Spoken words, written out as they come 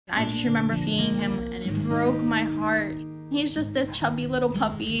I just remember seeing him and it broke my heart. He's just this chubby little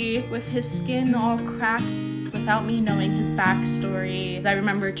puppy with his skin all cracked without me knowing his backstory. I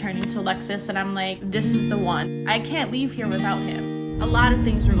remember turning to Alexis and I'm like, this is the one. I can't leave here without him. A lot of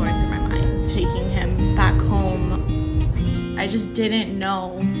things were going through my mind. Taking him back home, I just didn't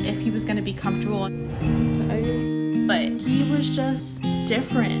know if he was gonna be comfortable. But he was just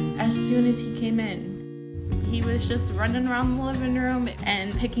different as soon as he came in. He was just running around the living room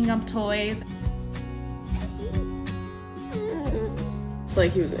and picking up toys. It's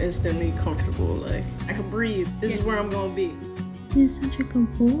like he was instantly comfortable, like, I can breathe. This is where I'm gonna be. He's such a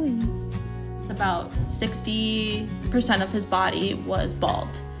good boy. About 60% of his body was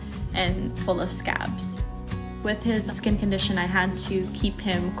bald and full of scabs. With his skin condition, I had to keep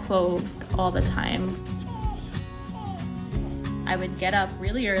him clothed all the time. I would get up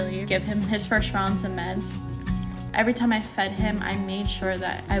really early, give him his first rounds of meds. Every time I fed him, I made sure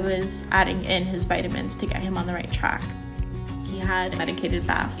that I was adding in his vitamins to get him on the right track. He had medicated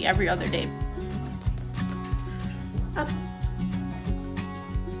baths every other day. Up.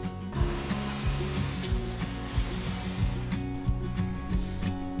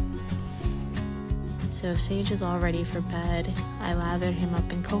 So Sage is all ready for bed. I lathered him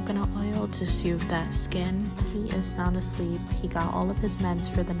up in coconut oil to soothe that skin. He is sound asleep. He got all of his meds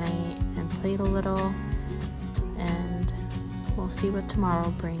for the night and played a little, and we'll see what tomorrow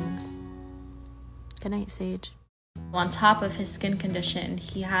brings. Good night, Sage. On top of his skin condition,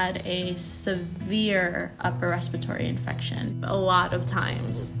 he had a severe upper respiratory infection. A lot of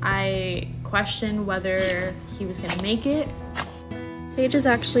times I questioned whether he was gonna make it. Sage is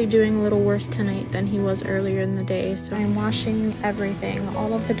actually doing a little worse tonight than he was earlier in the day, so I'm washing everything.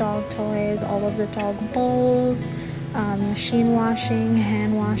 All of the dog toys, all of the dog bowls, machine washing,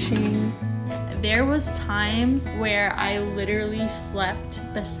 hand washing. There was times where I literally slept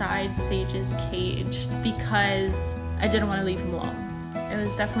beside Sage's cage because I didn't want to leave him alone. It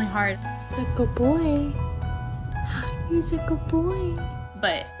was definitely hard. He's a good boy. He's a good boy.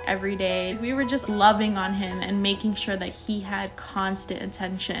 But every day we were just loving on him and making sure that he had constant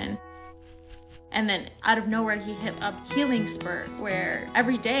attention. And then out of nowhere, he hit a healing spurt where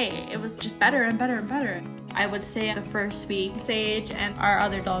every day it was just better and better and better. I would say the first week, Sage and our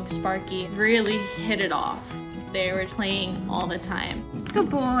other dog, Sparky, really hit it off. They were playing all the time. Good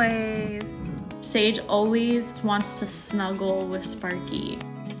boys. Sage always wants to snuggle with Sparky.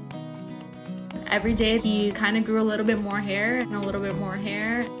 Every day he kind of grew a little bit more hair and a little bit more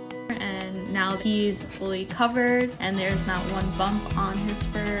hair, and now he's fully covered and there's not one bump on his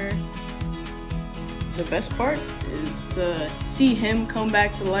fur. The best part is to see him come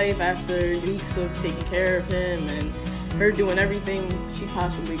back to life after weeks of taking care of him and her doing everything she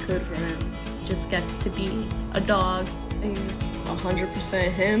possibly could for him. Just gets to be a dog. He's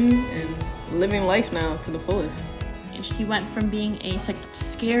 100% him and living life now to the fullest. He went from being a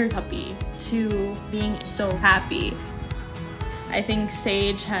scared puppy to being so happy. I think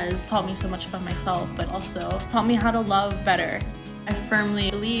Sage has taught me so much about myself, but also taught me how to love better. I firmly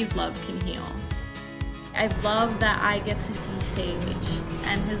believe love can heal. I love that I get to see Sage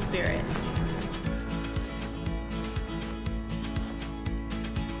and his spirit.